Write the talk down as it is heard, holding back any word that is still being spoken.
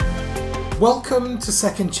Welcome to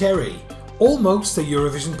Second Cherry, almost a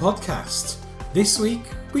Eurovision podcast. This week,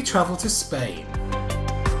 we travel to Spain.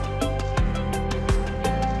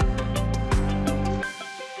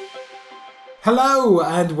 Hello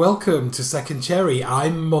and welcome to Second Cherry.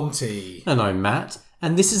 I'm Monty. And I'm Matt.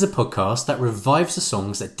 And this is a podcast that revives the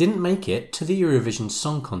songs that didn't make it to the Eurovision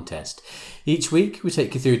Song Contest. Each week, we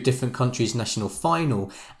take you through a different country's national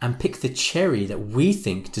final and pick the cherry that we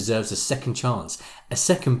think deserves a second chance, a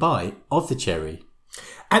second bite of the cherry.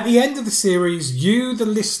 At the end of the series, you, the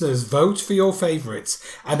listeners, vote for your favourites,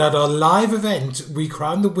 and at our live event, we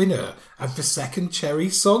crown the winner of the Second Cherry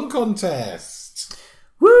Song Contest.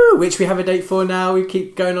 Woo! Which we have a date for now. We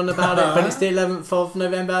keep going on about it, but it's the 11th of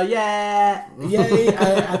November. Yeah! Yay!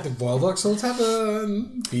 At the Royal Vauxhall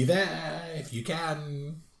Tavern. Be there if you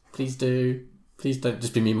can. Please do. Please don't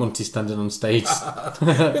just be me and Monty standing on stage.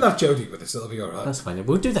 We'll have Jodie with us. It'll be all right. That's fine.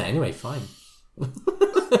 We'll do that anyway. Fine.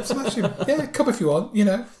 Smash him. Yeah, come if you want. You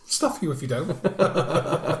know, stuff you if you don't.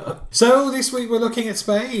 So this week we're looking at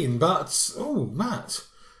Spain, but oh, Matt,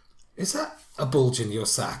 is that a bulge in your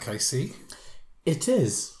sack? I see. It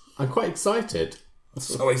is. I'm quite excited.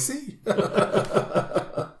 So I see.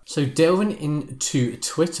 So delving into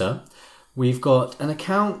Twitter, we've got an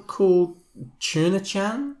account called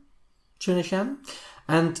Chunachan,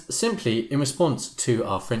 and simply in response to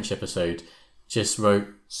our French episode, just wrote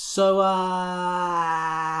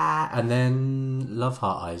and then love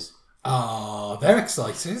heart eyes. Ah, they're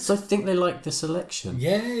excited. So I think they like the selection.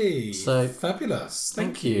 Yay! So fabulous.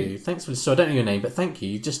 Thank you. Thanks for. So I don't know your name, but thank you.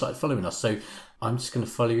 You just started following us, so I'm just going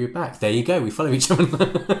to follow you back. There you go. We follow each other.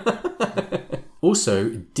 Also,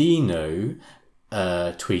 Dino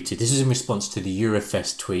tweeted. This is in response to the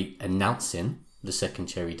Eurofest tweet announcing the Second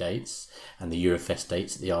Cherry dates and the Eurofest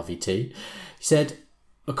dates at the RVT. He said,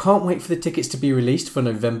 I can't wait for the tickets to be released for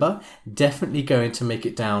November. Definitely going to make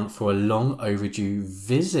it down for a long overdue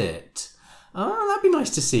visit. Oh, that'd be nice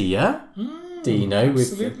to see you. Dino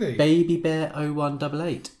absolutely. With Baby Bear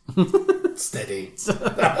 0188. Steady. So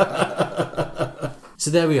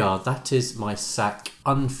there we are. That is my sack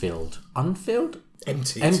unfilled. Unfilled?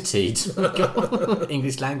 Emptied. Emptied.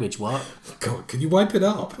 English language, what? God, can you wipe it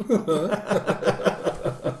up?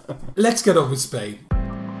 Let's get on with Spain.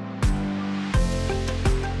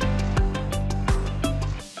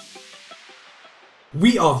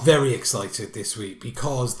 We are very excited this week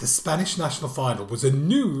because the Spanish national final was a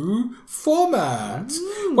new format.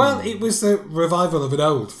 Well, it was a revival of an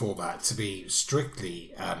old format, to be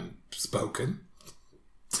strictly spoken.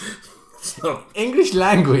 English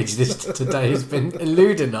language today has been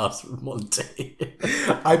eluding us, Monty.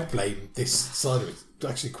 I blame this side of it.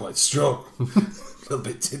 Actually quite strong. A little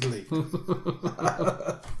bit tiddly.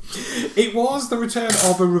 It was the return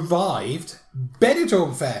of a revived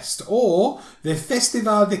Benidorm Fest, or the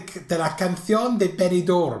Festival de la Canción de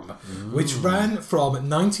Benidorm, which ran from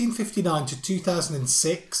 1959 to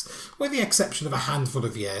 2006, with the exception of a handful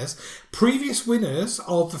of years. Previous winners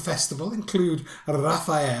of the festival include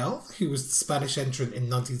Rafael, who was the Spanish entrant in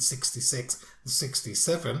 1966 and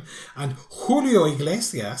 67, and Julio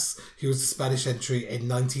Iglesias, who was the Spanish entry in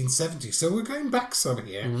 1970. So we're going back some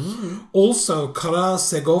here. Also, Coral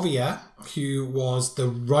Segovia, who was the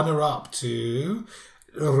runner-up to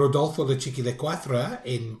Rodolfo de Chiquilecuatra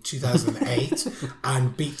in 2008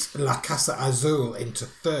 and beat La Casa Azul into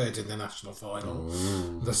third in the national final.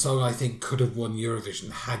 The song, I think, could have won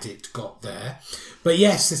Eurovision had it got there. But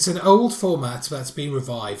yes, it's an old format that's been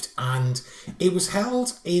revived, and it was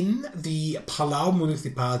held in the Palau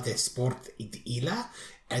Municipal de Sport y Ila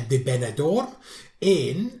de Benidorm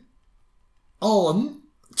on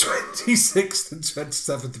 26th and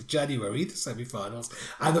 27th of January, the semi-finals,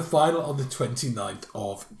 and the final on the 29th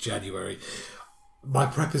of January. My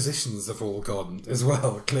prepositions have all gone as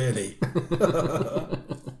well, clearly.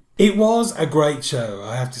 It was a great show,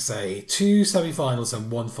 I have to say. 2 semi-finals and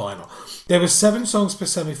 1 final. There were 7 songs per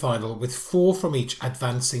semi-final, with 4 from each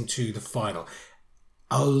advancing to the final.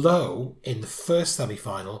 Although, in the first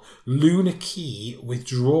semi-final, Luna Key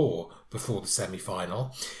withdrew before the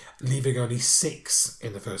semi-final, leaving only 6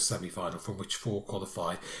 in the first semi-final, from which 4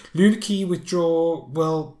 qualified. Luna Key withdraw,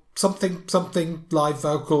 well, something, live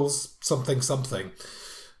vocals, something.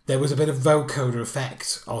 There was a bit of vocoder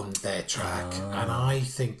effect on their track, and I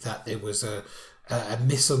think that there was a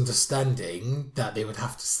misunderstanding that they would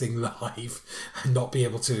have to sing live and not be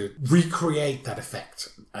able to recreate that effect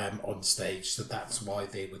on stage, so that's why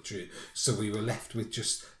they withdrew. So we were left with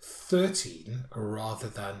just 13 rather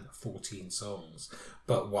than 14 songs.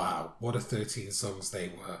 But wow, what a 13 songs they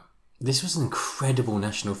were. This was an incredible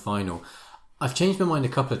national final. I've changed my mind a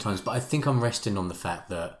couple of times, but I think I'm resting on the fact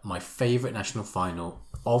that my favourite national final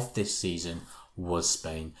of this season was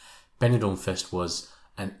Spain. Benidorm Fest was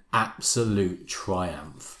an absolute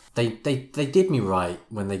triumph. They did me right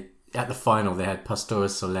when at the final they had Pastora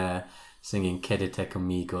Soler singing Quédate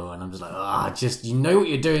conmigo, and I'm just like, just, you know what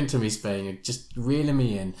you're doing to me, Spain. You're just reeling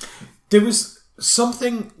me in. There was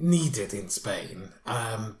something needed in Spain.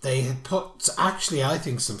 They had put, actually, I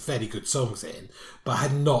think, some fairly good songs in, but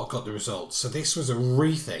had not got the results. So this was a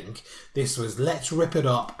rethink. This was, let's rip it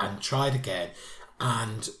up and try it again.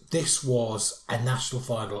 And this was a national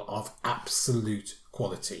final of absolute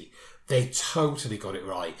quality. They totally got it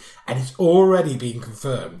right. And it's already been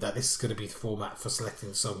confirmed that this is going to be the format for selecting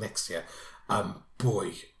the song next year.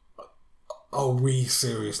 Boy, are we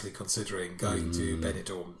seriously considering going to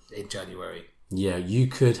Benidorm in January? Yeah, you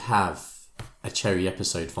could have a cherry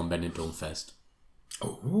episode from Benidorm Fest.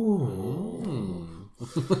 Oh,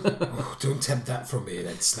 don't tempt that from me and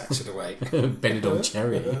then snatch it away. Benidorm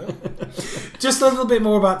cherry. Just a little bit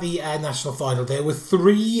more about the national final. There were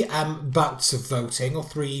 3 bouts of voting, or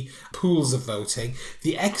 3 pools of voting.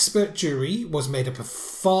 The expert jury was made up of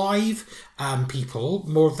 5 people,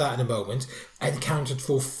 more of that in a moment, and counted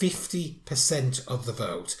for 50% of the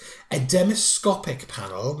vote. A demoscopic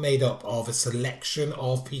panel made up of a selection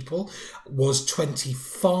of people was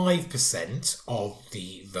 25% of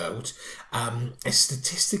the vote. A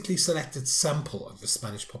statistically selected sample of the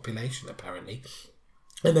Spanish population, apparently.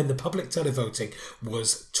 And then the public televoting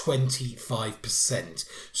was 25%.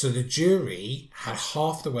 So the jury had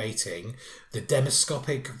half the weighting, the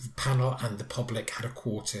demoscopic panel and the public had a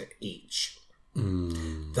quarter each.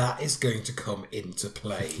 That is going to come into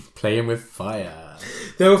play. Playing with fire.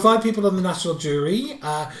 There were 5 people on the national jury.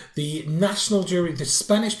 The national jury, the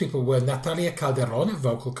Spanish people, were Natalia Calderon, a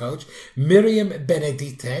vocal coach, Miriam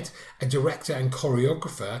Beneditet, a director and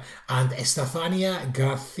choreographer, and Estefania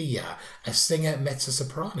Garcia, a singer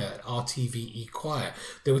mezzo-soprano at RTVE Choir.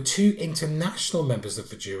 There were 2 international members of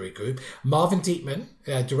the jury group, Marvin Dietman,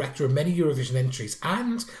 director of many Eurovision entries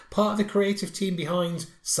and part of the creative team behind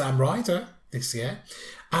Sam Ryder this year,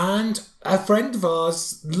 and a friend of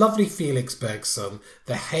ours, lovely Felix Bergson,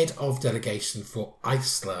 the head of delegation for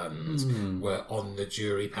Iceland, were on the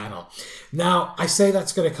jury panel. Now, I say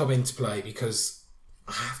that's going to come into play because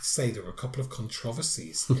I have to say there were a couple of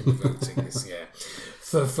controversies in the voting this year.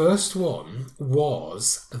 The first one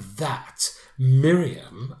was that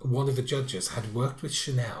Miriam, one of the judges, had worked with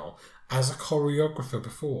Chanel as a choreographer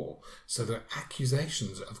before, so there are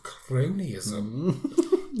accusations of cronyism.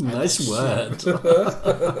 Nice word.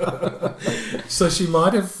 So she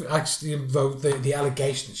might have actually invoked the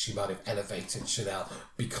allegation she might have elevated Chanel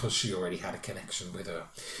because she already had a connection with her.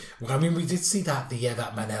 Well, I mean, we did see that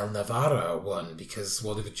that Manel Navarro one because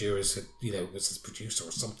one of the jurors had, was his producer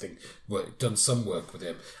or something, done some work with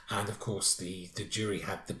him, and of course the jury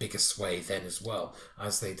had the biggest sway then as well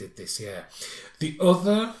as they did this year. The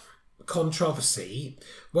other controversy,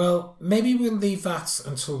 well, maybe we'll leave that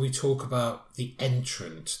until we talk about the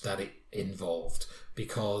entrant that it involved,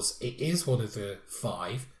 because it is one of the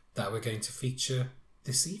 5 that we're going to feature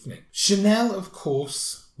this evening. Chanel, of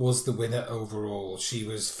course, was the winner overall. She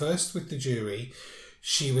was first with the jury,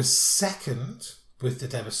 she was second with the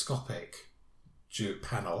demoscopic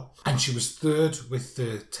panel, and she was third with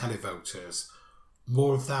the televoters.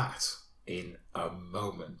 More of that in a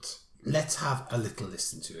moment. Let's have a little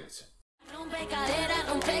listen to it. Rompe cadera,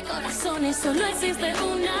 rompe corazones, solo existe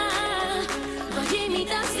una, 2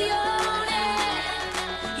 imitaciones.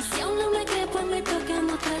 Y si aún no me cree, pues me toca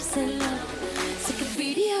mostrárselo. Sé que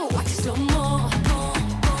video, watch it slow mo.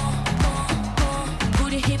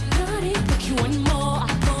 Booty hip party, make you want more.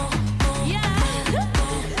 Yeah,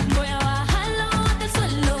 voy a bajarlo hasta el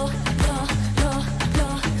suelo.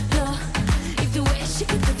 If the way she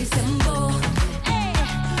could be sembo,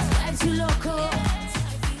 drives you loco.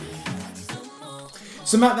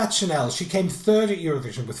 So Matt, that's Chanel. She came third at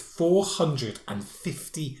Eurovision with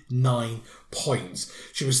 459 points.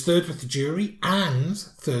 She was third with the jury and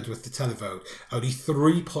third with the televote. Only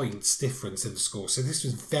 3 points difference in the score. So this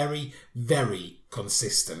was very, very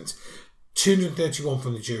consistent. 231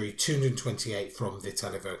 from the jury, 228 from the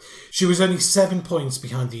televote. She was only 7 points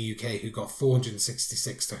behind the UK, who got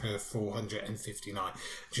 466 to her 459.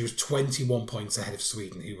 She was 21 points ahead of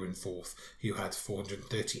Sweden, who were in 4th, who had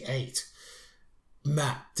 438.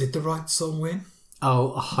 Matt, did the right song win?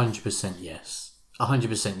 Oh, 100% yes.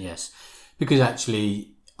 100% yes. Because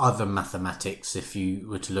actually, other mathematics, if you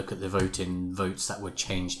were to look at the votes that were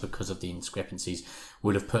changed because of the discrepancies,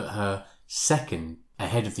 would have put her second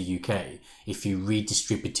ahead of the UK if you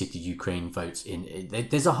redistributed the Ukraine votes in.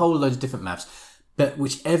 There's a whole load of different maths. But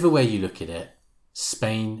whichever way you look at it,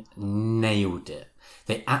 Spain nailed it.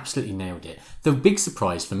 They absolutely nailed it. The big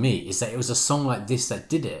surprise for me is that it was a song like this that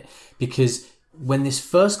did it, because when this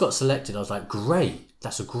first got selected, I was like, great,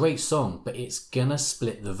 that's a great song, but it's gonna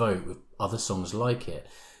split the vote with other songs like it.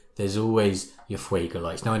 There's always your Fuego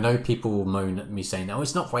likes. Now, I know people will moan at me saying, oh,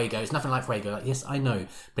 it's not Fuego, it's nothing like Fuego. Like, yes, I know,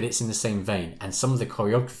 but it's in the same vein. And some of the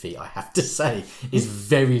choreography, I have to say, is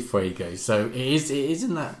very Fuego. So it is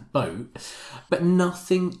in that boat. But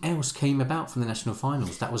nothing else came about from the national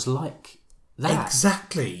finals that was like that.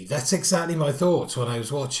 Exactly. That's exactly my thoughts when I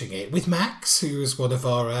was watching it. With Max, who was one of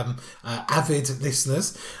our avid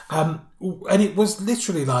listeners. And it was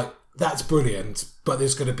literally like, that's brilliant, but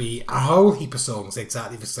there's going to be a whole heap of songs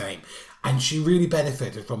exactly the same. And she really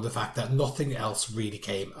benefited from the fact that nothing else really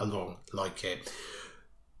came along like it.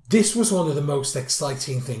 This was one of the most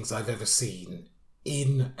exciting things I've ever seen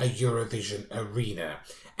in a Eurovision arena.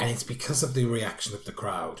 And it's because of the reaction of the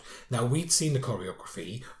crowd. Now, we'd seen the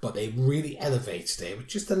choreography, but they really elevated it with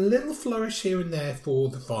just a little flourish here and there for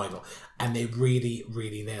the final. And they really,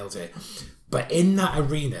 really nailed it. But in that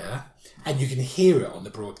arena, and you can hear it on the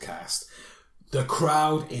broadcast, the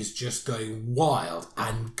crowd is just going wild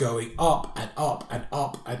and going up and up and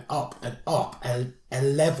up and up and up a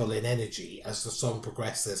level in energy as the song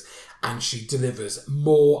progresses, and she delivers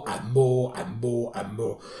more and more and more and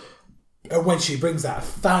more. And when she brings that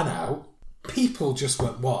fan out, people just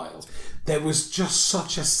went wild. There was just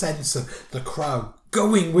such a sense of the crowd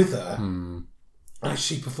going with her as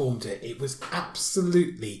she performed it. It was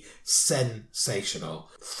absolutely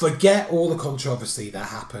sensational. Forget all the controversy that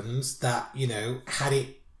happened, that, you know,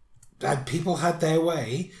 had people had their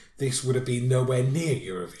way, this would have been nowhere near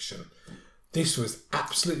Eurovision. This was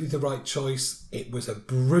absolutely the right choice. It was a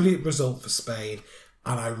brilliant result for Spain,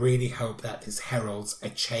 and I really hope that this heralds a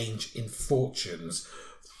change in fortunes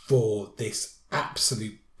for this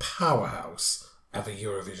absolute powerhouse of a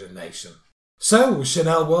Eurovision nation. So,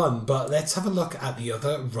 Chanel won, but let's have a look at the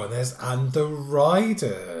other runners and the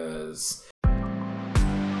riders.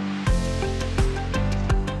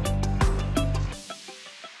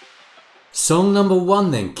 Song number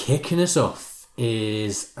 1 then, kicking us off,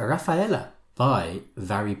 is Rafaela by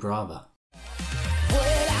Vari Brava.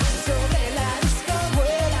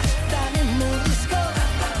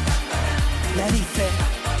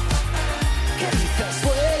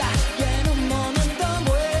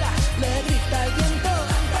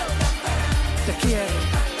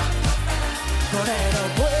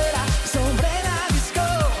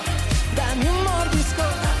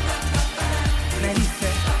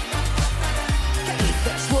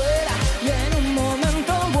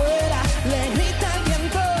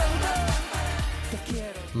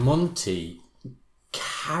 Monty,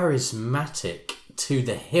 charismatic to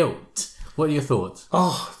the hilt. What are your thoughts?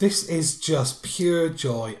 Oh, this is just pure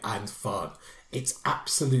joy and fun. It's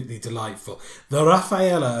absolutely delightful. The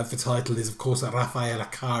Rafaela of the title is, of course,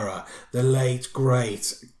 Raffaella Cara, the late,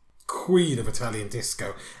 great queen of Italian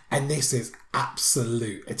disco. And this is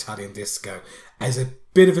absolute Italian disco as a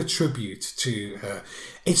bit of a tribute to her.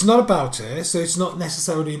 It's not about her, so it's not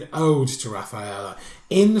necessarily an ode to Raffaella.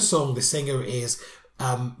 In the song, the singer is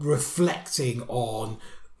reflecting on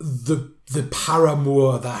the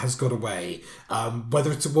paramour that has got away.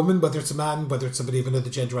 Whether it's a woman, whether it's a man, whether it's somebody of another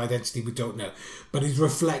gender identity, we don't know. But he's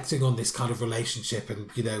reflecting on this kind of relationship and,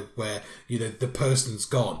 you know, where, you know, the person's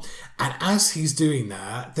gone. And as he's doing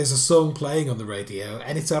that, there's a song playing on the radio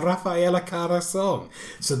and it's a Raffaella Cara song.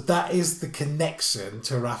 So that is the connection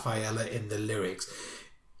to Raffaella in the lyrics.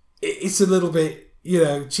 It's a little bit, you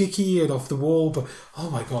know, cheeky and off the wall, but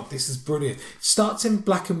oh my god, this is brilliant. Starts in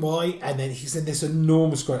black and white, and then he's in this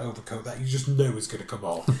enormous great overcoat that you just know is going to come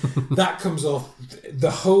off. That comes off.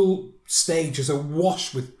 The whole stage is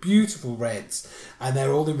awash with beautiful reds, and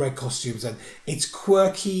they're all in red costumes, and it's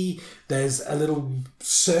quirky. There's a little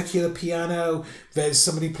circular piano. There's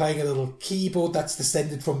somebody playing a little keyboard that's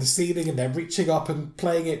descended from the ceiling, and they're reaching up and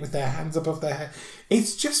playing it with their hands above their head.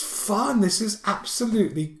 It's just fun. This is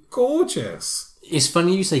absolutely gorgeous. It's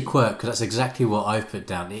funny you say quirk, because that's exactly what I've put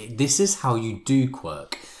down. This is how you do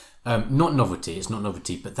quirk. Not novelty, it's not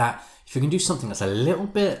novelty, but that if you can do something that's a little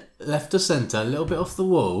bit left of centre, a little bit off the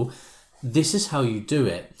wall, this is how you do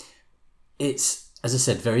it. It's, as I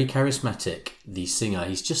said, very charismatic, the singer.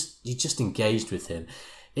 You just engaged with him.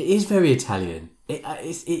 It is very Italian.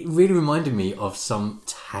 It really reminded me of some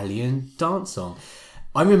Italian dance song.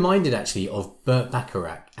 I'm reminded actually of Burt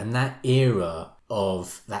Bacharach and that era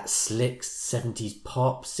of that slick 70s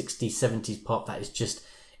pop, 60s, 70s pop that is just,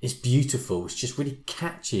 it's beautiful. It's just really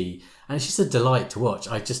catchy. And it's just a delight to watch.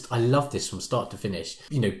 I love this from start to finish.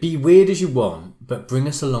 You know, be weird as you want, but bring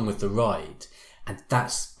us along with the ride. And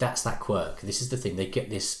that's that quirk. This is the thing. They get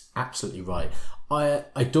this absolutely right. I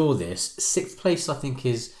adore this. 6th place, I think,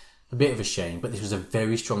 is a bit of a shame, but this was a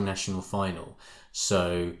very strong national final.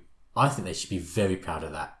 So I think they should be very proud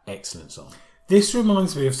of that. Excellent song. This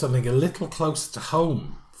reminds me of something a little closer to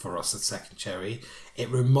home for us at Second Cherry. It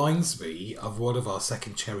reminds me of one of our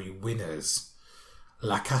Second Cherry winners,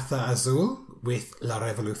 La Caza Azul with La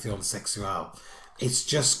Revolución Sexual. It's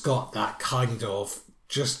just got that kind of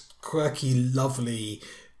just quirky, lovely,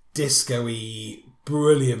 disco-y,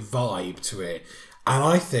 brilliant vibe to it. And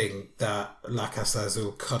I think that La Caza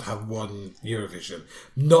Azul could have won Eurovision.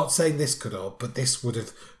 Not saying this could have, but this would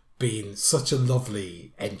have been such a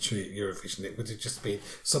lovely entry at Eurovision. It would have just been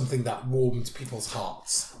something that warmed people's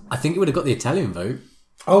hearts. I think it would have got the Italian vote.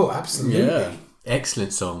 Oh, absolutely. Yeah.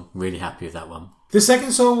 Excellent song. Really happy with that one. The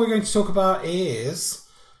second song we're going to talk about is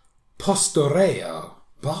Postureo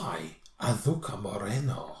by Azúcar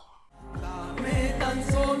Moreno. Dame tan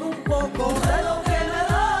solo un poco de lo que me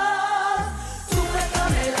das. Tú me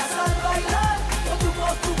camelas al bailar con tu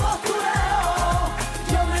postureo.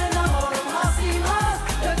 Yo me enamoro más y más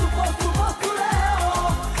de tu postureo.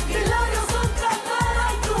 Mis labios son candela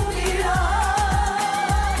y tu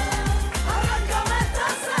mirar. Arráncame esta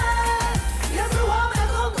sed y embrújame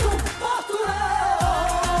con tu postureo.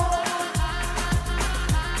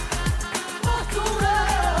 Postureo.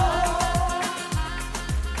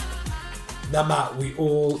 Now, Matt, we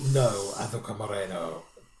all know Azúcar Moreno.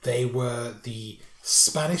 They were the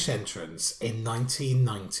Spanish entrants in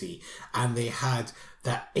 1990, and they had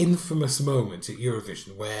that infamous moment at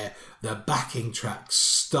Eurovision where the backing track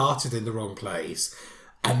started in the wrong place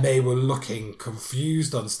and they were looking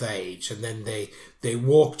confused on stage, and then they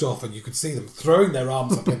walked off and you could see them throwing their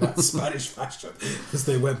arms up in that Spanish fashion as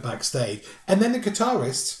they went backstage. And then the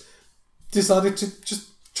guitarist decided to just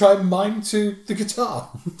try and mime to the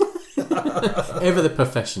guitar. Ever the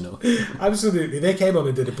professional. Absolutely. They came on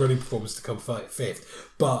and did a brilliant performance to come fifth.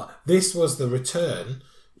 But this was the return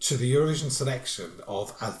to the Eurovision selection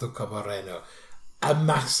of Azúcar Moreno, a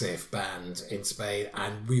massive band in Spain,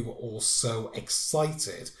 and we were all so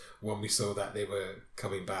excited when we saw that they were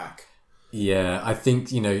coming back. Yeah, I think,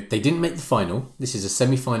 they didn't make the final. This is a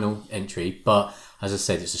semi-final entry, but as I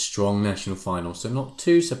said, it's a strong national final, so not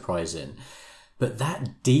too surprising. But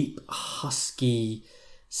that deep, husky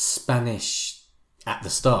Spanish at the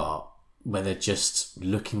start, where they're just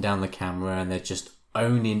looking down the camera and they're just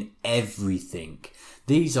owning everything.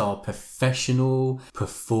 These are professional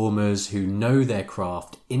performers who know their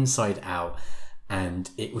craft inside out, and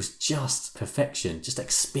it was just perfection, just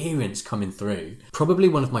experience coming through. Probably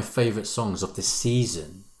one of my favourite songs of the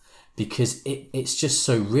season, because it's just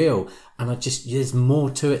so real, and there's more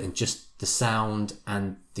to it than just the sound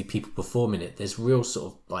and the people performing it. There's real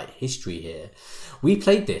sort of history here. We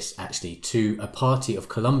played this actually to a party of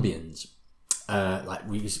Colombians.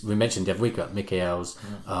 We mentioned the other week about Mikael's,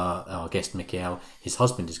 our guest Mikael, his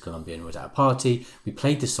husband is Colombian, was at a party. We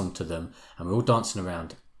played this song to them and we were all dancing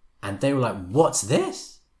around, and they were like, "What's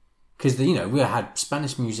this?" Because, we had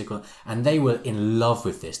Spanish music and they were in love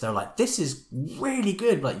with this. They were like, "This is really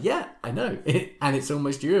good." Like, yeah, I know. And it's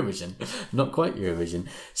almost Eurovision. Not quite Eurovision.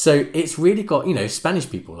 So it's really got, Spanish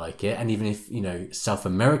people like it. And even if, South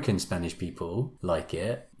American Spanish people like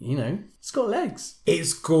it, it's got legs.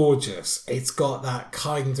 It's gorgeous. It's got that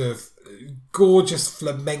kind of gorgeous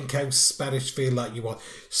flamenco Spanish feel, like you want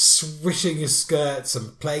swishing your skirts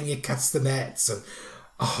and playing your castanets, and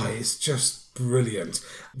it's just brilliant.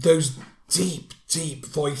 Those deep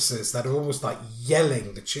voices that are almost like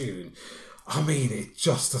yelling the tune. I mean, it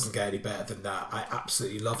just doesn't get any better than that. I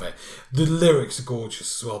absolutely love it. The lyrics are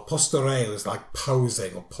gorgeous as well. Postureo is like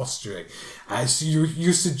posing or posturing. As you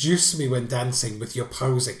seduce me when dancing with your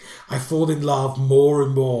posing. I fall in love more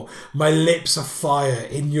and more. My lips are fire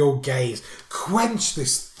in your gaze. Quench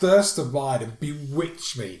this thirst of mine and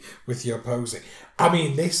bewitch me with your posing. I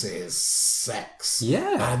mean, this is sex.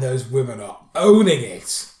 Yeah. And those women are owning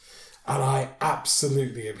it. And I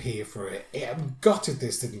absolutely am here for it. I'm gutted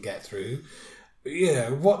this didn't get through.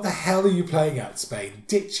 What the hell are you playing at, Spain?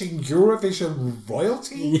 Ditching Eurovision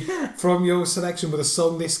royalty from your selection with a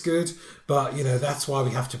song this good? But, that's why we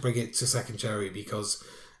have to bring it to Second Cherry, because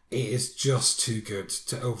it is just too good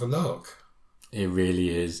to overlook. It really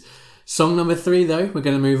is. Song number 3, though, we're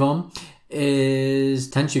going to move on, is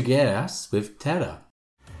Tanchugueras with Terra.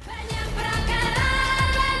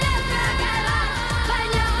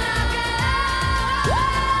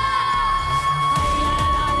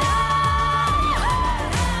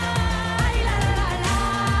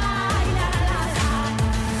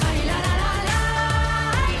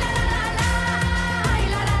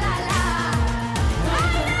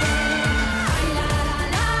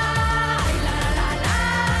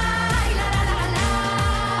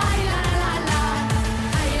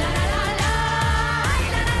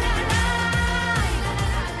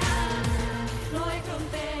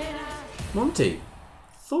 Monty,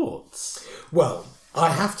 thoughts? Well,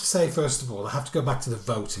 I have to say, first of all, I have to go back to the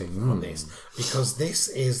voting on this, because this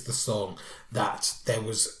is the song that there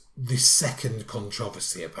was the second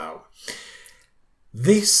controversy about.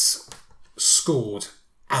 This scored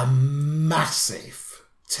a massive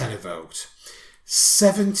televote.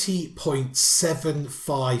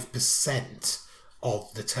 70.75%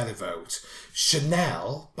 of the televote.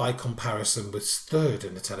 Chanel, by comparison, was third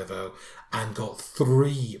in the televote and got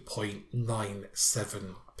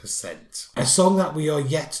 3.97%. A song that we are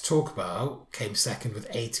yet to talk about came second with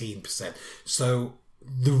 18%. So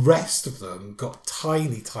the rest of them got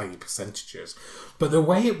tiny percentages. But the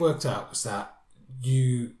way it worked out was that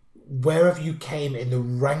wherever you came in the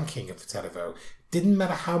ranking of the televote, didn't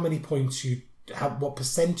matter how many points what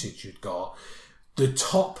percentage you'd got, the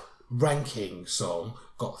top ranking song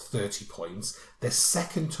got 30 points, the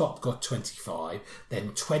second top got 25,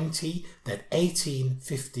 then 20, then 18,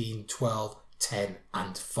 15, 12, 10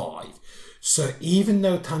 and 5. So even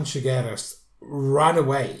though Tanchugueras ran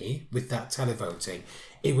away with that televoting,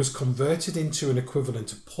 it was converted into an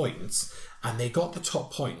equivalent of points, and they got the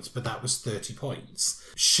top points, but that was 30 points.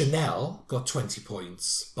 Chanel got 20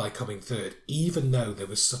 points by coming third, even though there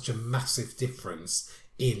was such a massive difference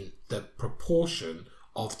in the proportion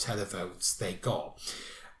of televotes they got.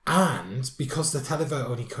 And because the televote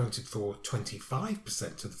only counted for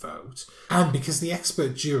 25% of the vote, and because the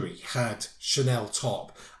expert jury had Chanel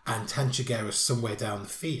top and Tanchugueras somewhere down the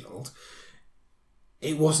field,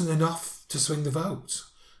 it wasn't enough to swing the vote,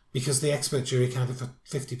 because the expert jury counted for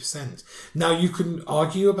 50%. Now, you can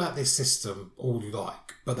argue about this system all you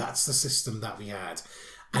like, but that's the system that we had.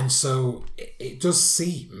 And so it does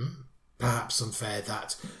seem perhaps unfair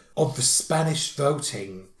that of the Spanish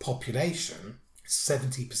voting population,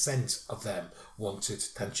 70% of them wanted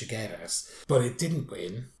Tanchugueras, but it didn't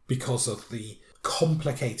win because of the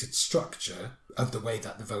complicated structure of the way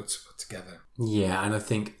that the votes were put together. Yeah, and I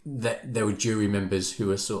think that there were jury members who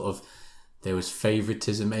were there was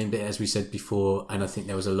favouritism, maybe, as we said before, and I think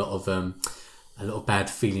there was a lot of bad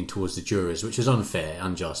feeling towards the jurors, which was unfair,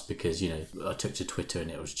 unjust, because, I took to Twitter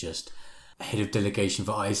and it was just a head of delegation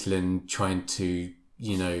for Iceland trying to,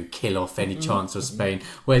 kill off any chance of Spain.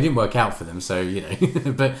 Well, it didn't work out for them, so,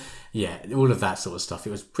 but yeah, all of that sort of stuff. It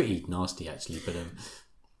was pretty nasty, actually,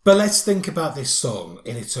 But let's think about this song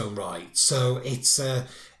in its own right. So it's a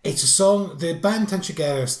song, the band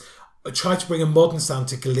Tanchugueras tried to bring a modern sound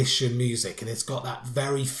to Galician music, and it's got that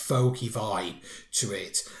very folky vibe to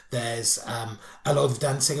it. There's a lot of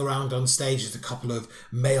dancing around on stage. There's a couple of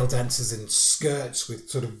male dancers in skirts with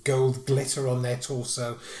sort of gold glitter on their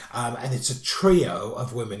torso, and it's a trio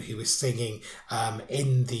of women who are singing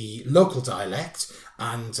in the local dialect,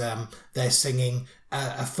 and they're singing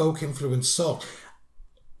a folk-influenced song.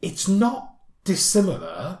 It's not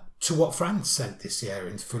dissimilar to what France sent this year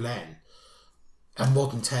in Foulaine. A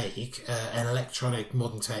modern take, an electronic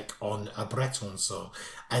modern take on a Breton song.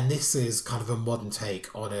 And this is kind of a modern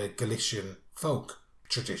take on a Galician folk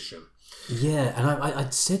tradition. Yeah, and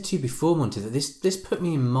I'd said to you before, Monty, that this put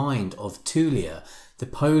me in mind of Tulia, the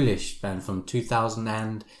Polish band from 2000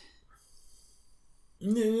 and...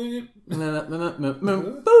 Boo!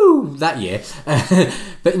 That year.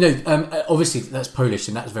 But obviously that's Polish,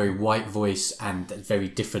 and that's very white voice and very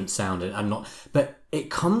different sound, and I'm not, but it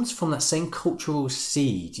comes from that same cultural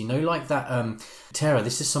seed, like that Terra.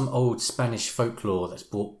 This is some old Spanish folklore that's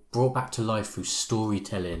brought back to life through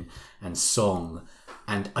storytelling and song.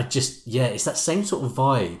 And it's that same sort of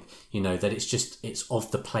vibe, that it's of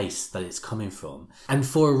the place that it's coming from. And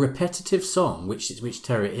for a repetitive song, which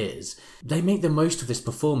Terra is, they make the most of this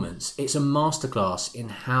performance. It's a masterclass in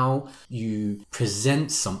how you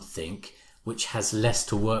present something which has less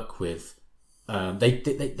to work with.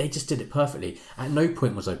 They just did it perfectly. At no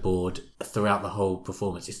point was I bored throughout the whole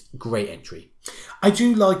performance. It's a great entry. I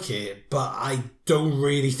do like it, but I don't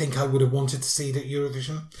really think I would have wanted to see it at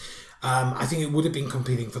Eurovision. I think it would have been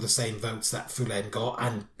competing for the same votes that Foulaine got,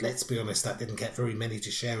 and let's be honest, that didn't get very many to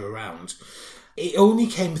share around. It only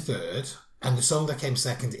came third, and the song that came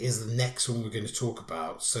second is the next one we're going to talk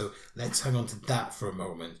about, so let's hang on to that for a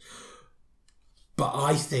moment. But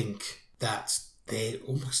I think that they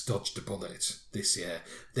almost dodged a bullet this year.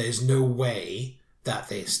 There's no way that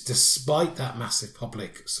this, despite that massive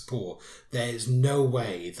public support, there's no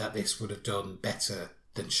way that this would have done better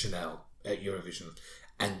than Chanel at Eurovision,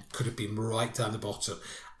 and could have been right down the bottom.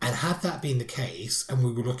 And had that been the case, and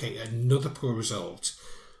we were looking at another poor result,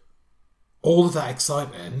 all of that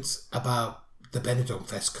excitement about the Benidorm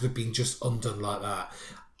Fest could have been just undone like that.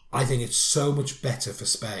 I think it's so much better for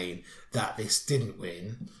Spain that this didn't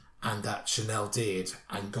win and that Chanel did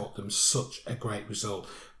and got them such a great result.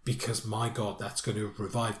 because my God, that's going to have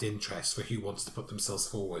revived interest for who wants to put themselves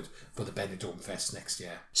forward for the Benidorm Fest next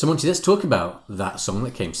year. So, Monty, let's talk about that song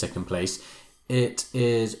that came second place. It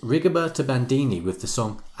is Rigoberto Bandini with the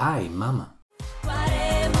song Ay Mama.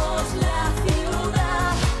 Paremos la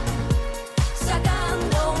ciudad,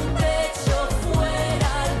 sacando un pecho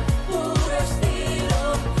fuera al puro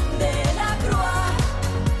estilo de la Croix.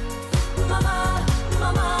 Mamá,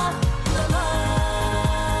 mamá, mamá.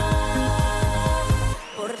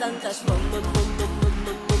 Por tantas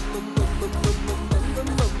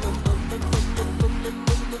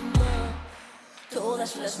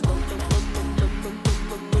todas las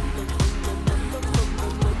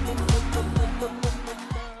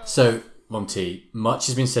So, Monty, much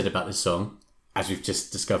has been said about this song, as we've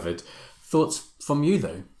just discovered. Thoughts from you,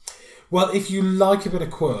 though? Well, if you like a bit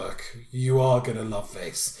of quirk, you are going to love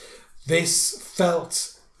this. This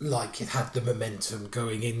felt like it had the momentum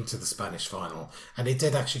going into the Spanish final, and it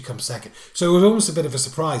did actually come second. So it was almost a bit of a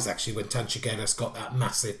surprise, actually, when Tanchugueras got that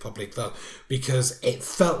massive public vote, because it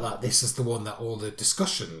felt like this is the one that all the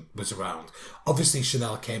discussion was around. Obviously,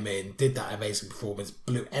 Chanel came in, did that amazing performance,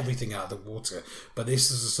 blew everything out of the water, but this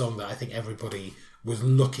is a song that I think everybody was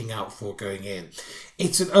looking out for going in.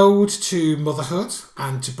 It's an ode to motherhood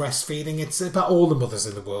and to breastfeeding. It's about all the mothers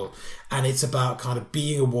in the world, and it's about kind of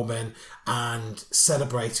being a woman and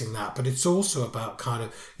celebrating that, but it's also about kind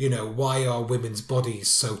of, you know, why are women's bodies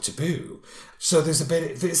so taboo? So it's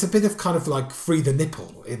a bit of kind of like free the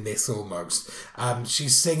nipple in this almost.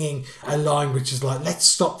 She's singing a line which is like, let's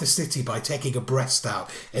stop the city by taking a breast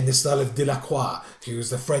out, in the style of Delacroix, who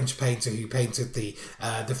was the French painter who painted the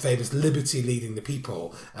famous Liberty Leading the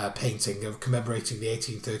People painting of commemorating the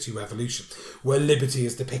 1830 revolution, where liberty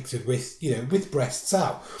is depicted with, you know, with breasts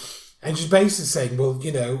out. And she's basically saying, well,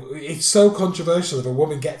 you know, it's so controversial if a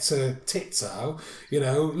woman gets her tits out, you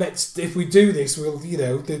know, if we do this, we'll, you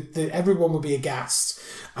know, everyone will be aghast.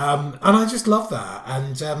 And I just love that.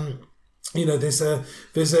 And, you know, there's a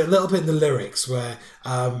little bit in the lyrics where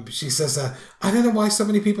she says, I don't know why so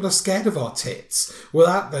many people are scared of our tits.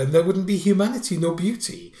 Without them, there wouldn't be humanity nor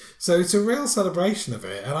beauty. So it's a real celebration of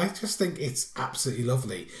it. And I just think it's absolutely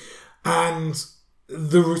lovely. And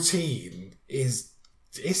the routine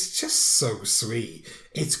it's just so sweet.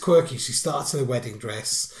 It's quirky. She starts in a wedding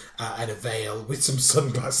dress and a veil with some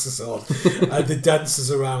sunglasses on, and the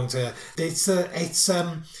dancers around her. It's a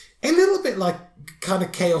little bit like kind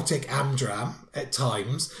of chaotic Amdram at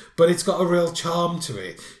times, but it's got a real charm to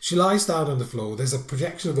it. She lies down on the floor. There's a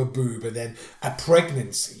projection of a boob and then a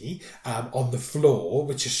pregnancy on the floor,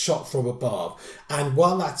 which is shot from above. And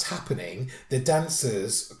while that's happening, the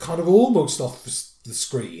dancers, kind of almost off the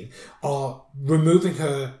screen, are removing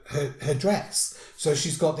her dress. So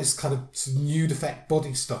she's got this kind of nude effect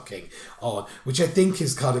body stocking on, which I think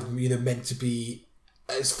is kind of, you know, meant to be,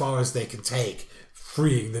 as far as they can take,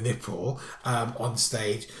 freeing the nipple on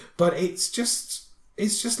stage. But it's just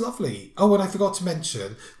lovely. Oh, and I forgot to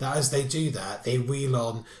mention that as they do that, they wheel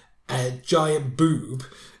on a giant boob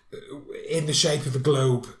in the shape of a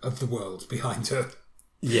globe of the world behind her.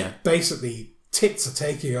 Yeah. Basically, tits are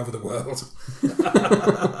taking over the world.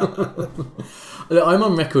 Look, I'm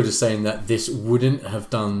on record as saying that this wouldn't have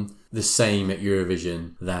done the same at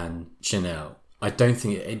Eurovision than Chanel. I don't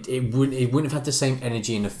think it wouldn't have had the same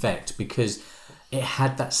energy and effect, because it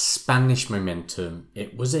had that Spanish momentum.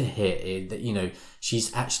 It was a hit. You know,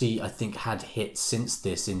 she's actually, I think, had hits since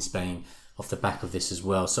this in Spain off the back of this as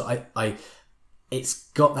well. So it's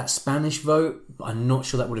got that Spanish vote, but I'm not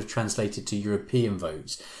sure that would have translated to European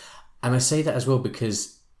votes. And I say that as well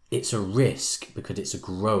because it's a risk, because it's a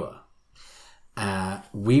grower.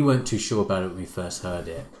 We weren't too sure about it when we first heard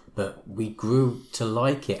it, but we grew to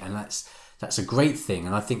like it, and that's a great thing.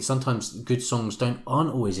 And I think sometimes good songs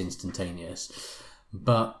aren't always instantaneous,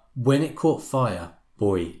 but when it caught fire,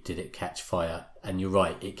 boy, did it catch fire. And you're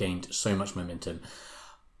right, it gained so much momentum.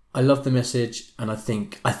 I love the message, and I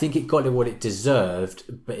think it got what it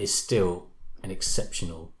deserved, but it's still an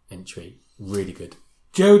exceptional entry. Really good.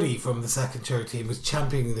 Jodie from the second show team was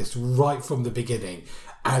championing this right from the beginning.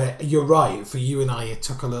 And you're right, for you and I, it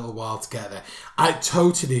took a little while to get there. I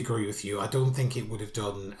totally agree with you. I don't think it would have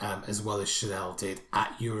done as well as Chanel did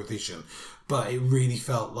at Eurovision. But it really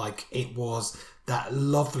felt like it was that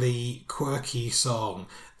lovely, quirky song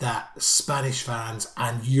that Spanish fans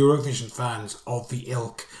and Eurovision fans of the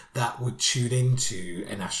ilk that would tune into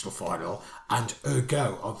a national final, and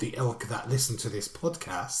ergo of the ilk that listen to this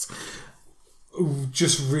podcast,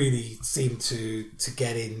 just really seemed to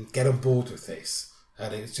get on board with this.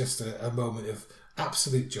 And it's just a moment of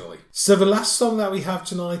absolute joy. So the last song that we have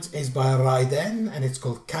tonight is by Raiden, and it's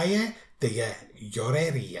called Calle de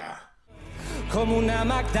Llorería. como una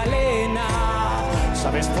Magdalena.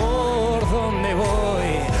 Sabes por dónde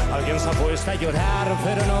voy. Alguien se ha puesto a llorar,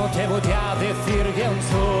 pero no te voy a decir quién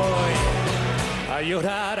soy. A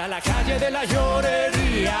llorar a la calle de la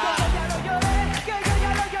llorería.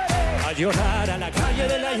 A llorar a la calle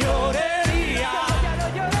de la llorería.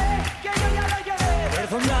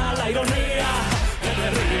 Perdona la ironía, que me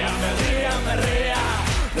ría,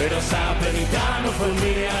 pero esa penita no fue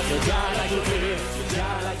mía, yo ya la lloré.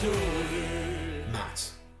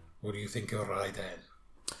 Matt, what do you think of Raiden?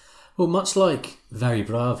 Well, much like Very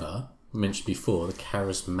Brava, mentioned before, the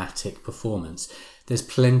charismatic performance, there's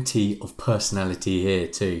plenty of personality here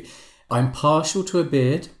too. I'm partial to a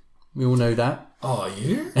beard, we all know that. Are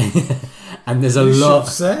you? And there's a You lot.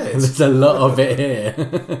 should have said. There's a lot of it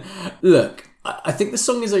here. Look, I think the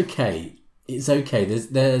song is okay. It's okay.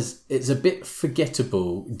 It's a bit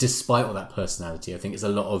forgettable, despite all that personality. I think it's a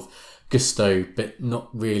lot of gusto, but not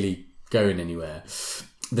really going anywhere.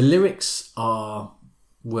 The lyrics are,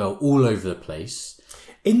 well, all over the place.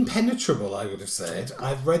 Impenetrable, I would have said.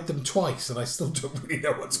 I've read them twice and I still don't really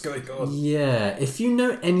know what's going on. Yeah, if you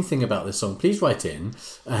know anything about this song, please write in,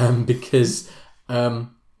 because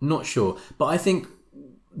not sure. But I think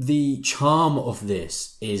the charm of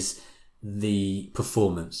this is the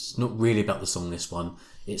performance, not really about the song, this one.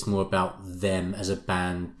 It's more about them as a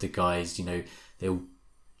band, the guys, they're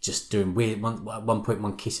just doing weird, at one point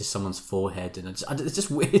one kisses someone's forehead, and it's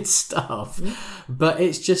just weird stuff. But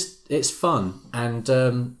it's fun.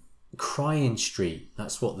 And Crying Street,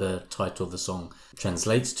 that's what the title of the song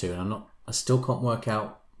translates to, and I still can't work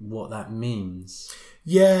out what that means.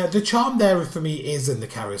 Yeah, the charm there for me is in the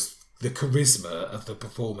charisma of the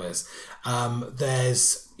performers.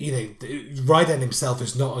 There's, Raiden himself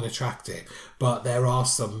is not unattractive, but there are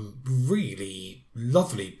some really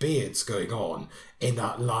lovely beards going on in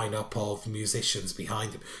that lineup of musicians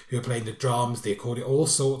behind him who are playing the drums, the accordion, all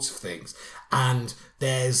sorts of things. And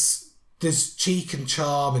there's cheek and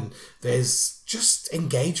charm, and there's just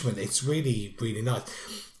engagement. It's really, really nice.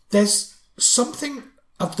 There's something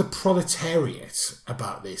of the proletariat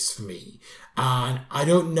about this for me, and I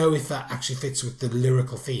don't know if that actually fits with the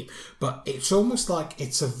lyrical theme, but it's almost like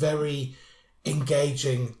it's a very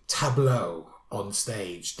engaging tableau on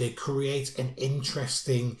stage. They create an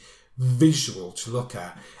interesting visual to look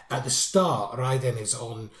at. At the start, Raiden is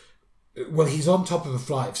he's on top of a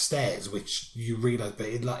flight of stairs, which you realise, but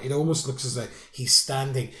it almost looks as though he's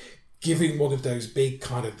standing, giving one of those big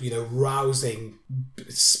kind of, rousing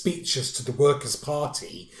speeches to the Workers'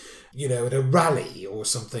 Party, at a rally or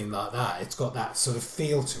something like that. It's got that sort of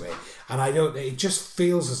feel to it. And it just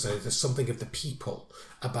feels as though there's something of the people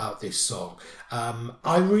about this song.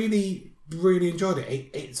 I really, really enjoyed it.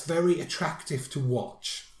 It's very attractive to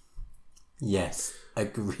watch. Yes.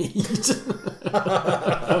 Agreed.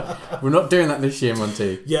 We're not doing that this year,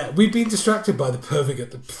 Monty. Yeah, we've been distracted by the perving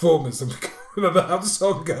at the performance and we can't remember how the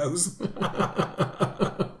song goes.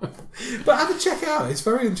 But have a check out. It's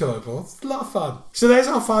very enjoyable. It's a lot of fun. So there's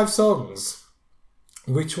our 5 songs.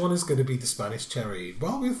 Which one is going to be the Spanish Cherry?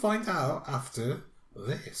 Well, we'll find out after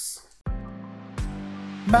this.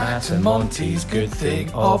 Matt and Monty's Good Thing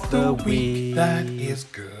of the Week. That is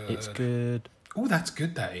good. It's good. Oh, that's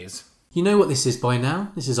good, that is. You know what this is by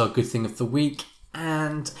now. This is our Good Thing of the Week.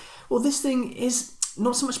 And, well, this thing is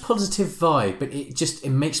not so much positive vibe, but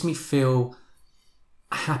it makes me feel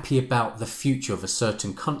happy about the future of a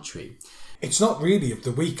certain country. It's not really of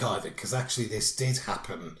the week either, because actually this did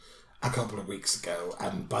happen a couple of weeks ago,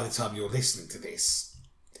 and by the time you're listening to this,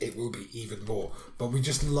 it will be even more. But we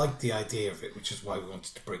just liked the idea of it, which is why we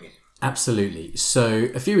wanted to bring it. Absolutely. So,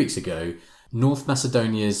 a few weeks ago, North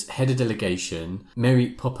Macedonia's head of delegation, Mary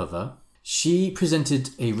Popova, she presented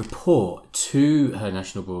a report to her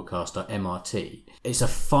national broadcaster, MRT. It's a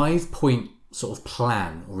 5-point sort of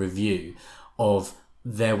plan or review of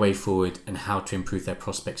their way forward and how to improve their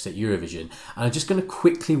prospects at Eurovision. And I'm just going to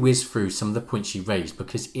quickly whiz through some of the points she raised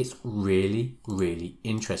because it's really, really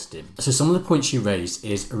interesting. So some of the points she raised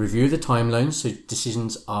is a review of the timelines, so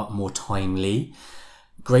decisions are more timely,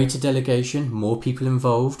 greater delegation, more people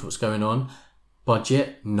involved, what's going on,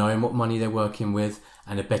 budget, knowing what money they're working with,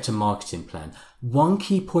 and a better marketing plan. One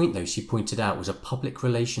key point, though, she pointed out was a public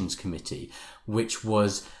relations committee, which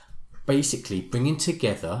was basically bringing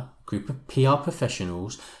together a group of PR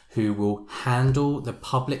professionals who will handle the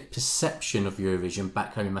public perception of Eurovision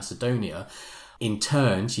back home in Macedonia. In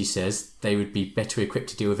turn, she says, they would be better equipped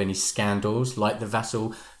to deal with any scandals like the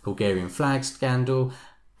Vassal Bulgarian flag scandal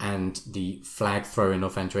and the flag throwing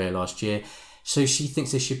of Andrea last year. So she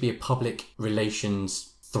thinks there should be a public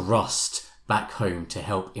relations thrust back home to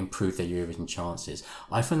help improve their Eurovision chances.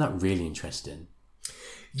 I find that really interesting.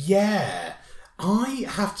 Yeah. I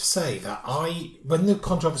have to say that when the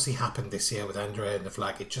controversy happened this year with Andrea and the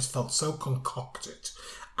Flag, it just felt so concocted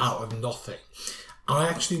out of nothing. I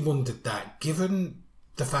actually wondered that, given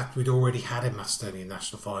the fact we'd already had a Macedonian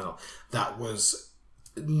national final that was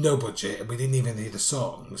no budget and we didn't even hear the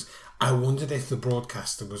songs, I wondered if the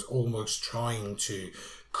broadcaster was almost trying to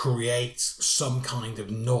create some kind of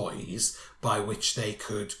noise by which they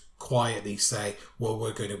could quietly say, well,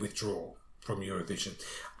 we're going to withdraw from Eurovision.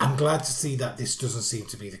 I'm glad to see that this doesn't seem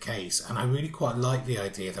to be the case, and I really quite like the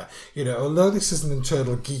idea that, although this is an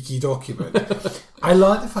internal geeky document, I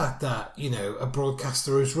like the fact that, a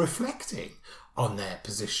broadcaster is reflecting on their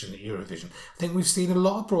position at Eurovision. I think we've seen a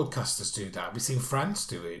lot of broadcasters do that. We've seen France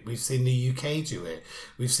do it. We've seen the UK do it.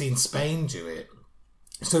 We've seen Spain do it.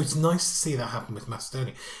 So it's nice to see that happen with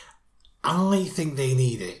Macedonia. I think they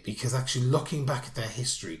need it because actually looking back at their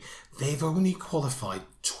history, they've only qualified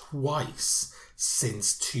twice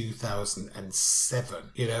since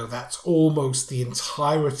 2007. That's almost the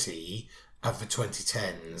entirety of the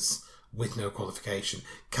 2010s with no qualification.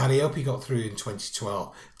 Karaoke got through in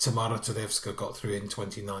 2012. Tamara Tadevska got through in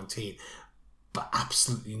 2019. But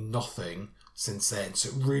absolutely nothing since then. So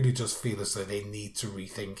it really does feel as though they need to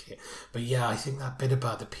rethink it. But yeah, I think that bit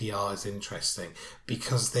about the PR is interesting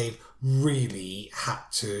because they've really had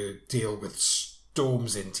to deal with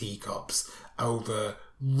storms in teacups over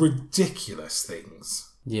ridiculous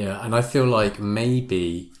things. Yeah, and I feel like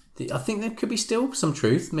maybe... I think there could be still some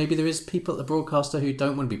truth. Maybe there is people at the broadcaster who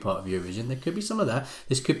don't want to be part of Eurovision. There could be some of that.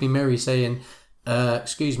 This could be Mary saying,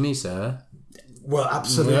 excuse me, sir. Well,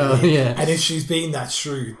 absolutely. Yeah. And if she's been that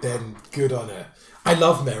shrewd, then good on her. I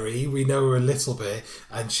love Mary. We know her a little bit.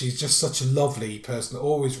 And she's just such a lovely person.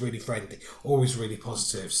 Always really friendly. Always really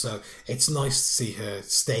positive. So it's nice to see her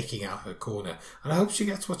staking out her corner. And I hope she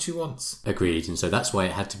gets what she wants. Agreed. And so that's why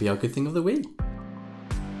it had to be our good thing of the week.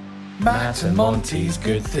 Matt and Monty's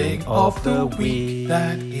good thing of the week.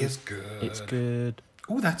 That is good. It's good.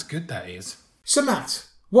 Oh, that's good, that is. So, Matt,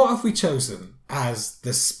 what have we chosen as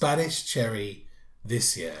the Spanish cherry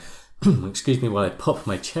this year? Excuse me while I pop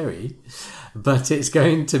my cherry. But it's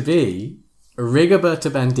going to be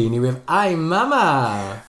Rigoberto Bandini with Ay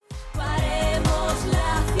Mama. Paremos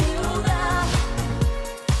la ciudad,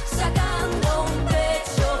 sacando un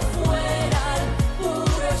pecho fuera al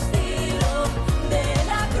puro estilo de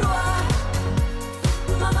la Croix.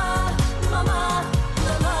 Mamá, mamá,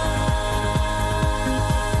 mamá.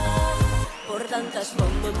 Por tantas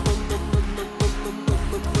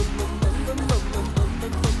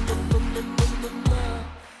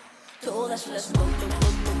todas las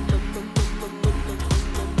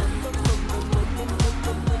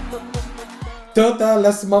Todas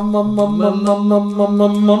las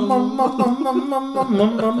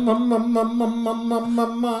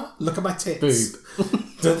look at my tits.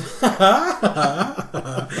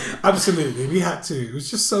 Absolutely, we had to. It was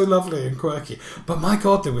just so lovely and quirky. But my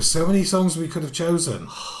God, there were so many songs we could have chosen.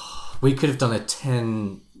 We could have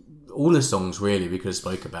done all the songs really we could have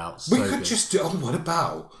spoke about. We could just do, what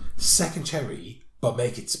about Second Cherry, but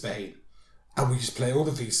make it Spain? And we just play all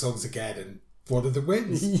of these songs again and one of the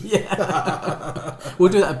wins. Yeah. We'll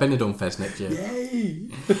do that at Benidorm Fest next year.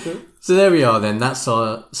 Yay! So there we are then. That's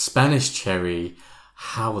our Spanish cherry.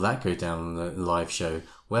 How will that go down on the live show?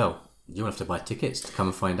 Well, you'll have to buy tickets to come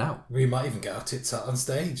and find out. We might even get our tits out on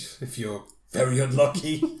stage if you're very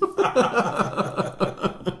unlucky.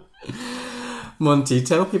 Monty,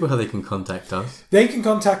 tell people how they can contact us. They can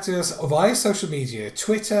contact us via social media,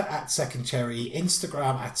 Twitter at Second Cherry,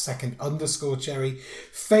 Instagram at Second_Cherry,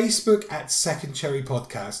 Facebook at Second Cherry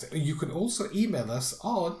Podcast. You can also email us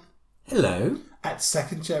on Hello at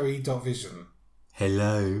secondcherry.vision.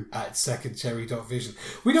 Hello At secondcherry.vision.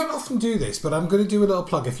 We don't often do this, but I'm going to do a little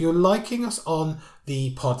plug. If you're liking us on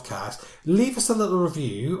the podcast, leave us a little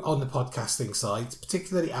review on the podcasting sites,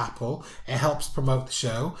 particularly Apple. It helps promote the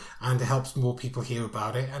show and it helps more people hear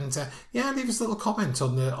about it. And leave us a little comment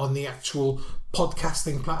on the actual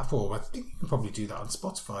podcasting platform. I think you can probably do that on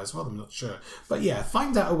Spotify as well. I'm not sure, but yeah,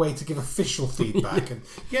 find out a way to give official feedback and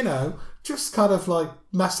just kind of like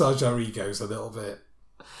massage our egos a little bit.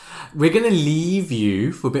 We're going to leave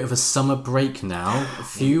you for a bit of a summer break now, a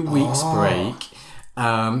few weeks break,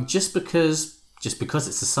 just because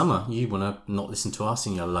it's the summer. You want to not listen to us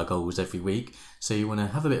in your luggles every week, so you want to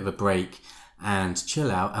have a bit of a break and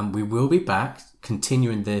chill out, and we will be back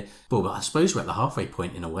continuing I suppose we're at the halfway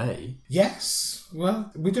point in a way. Yes,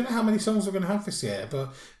 well, we don't know how many songs we're going to have this year,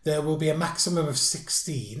 but there will be a maximum of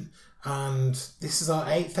 16, and this is our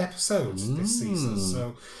 8th episode this season,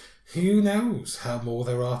 so who knows how more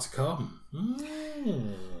there are to come.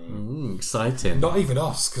 Exciting. Not even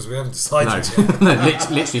us, because we haven't decided No, yet.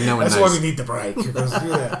 no, literally no one That's knows. why we need the break. Because,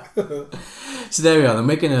 yeah. So there we are. Then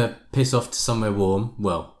we're going to piss off to somewhere warm.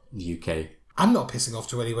 Well, the UK. I'm not pissing off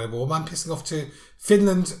to anywhere warm. I'm pissing off to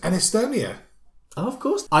Finland and Estonia. Oh, of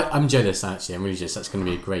course. I'm jealous, actually. I'm really jealous. That's going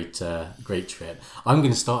to be a great trip. I'm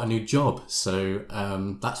going to start a new job, so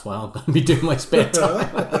that's why I'm going to be doing my spare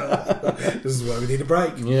time. This is why we need a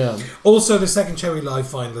break. Yeah. Also, the second Cherry Live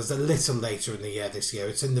final is a little later in the year this year.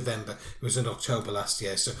 It's in November. It was in October last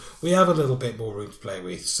year. So we have a little bit more room to play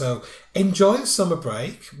with. So enjoy the summer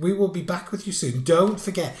break. We will be back with you soon. Don't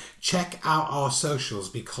forget, check out our socials,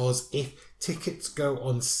 because if tickets go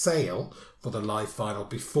on sale for the live final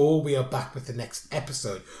before we are back with the next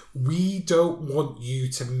episode, we don't want you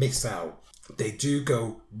to miss out. They do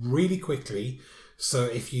go really quickly. So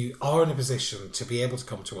if you are in a position to be able to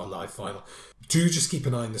come to our live final, do just keep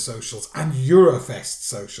an eye on the socials and Eurofest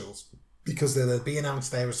socials, because they'll be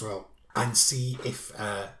announced there as well. And see if,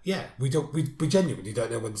 we genuinely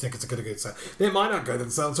don't know when the tickets are going to go sale. They might not go to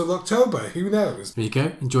sale until October. Who knows? There you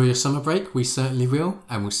go. Enjoy your summer break. We certainly will.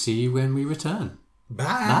 And we'll see you when we return. Bye.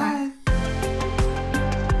 Bye.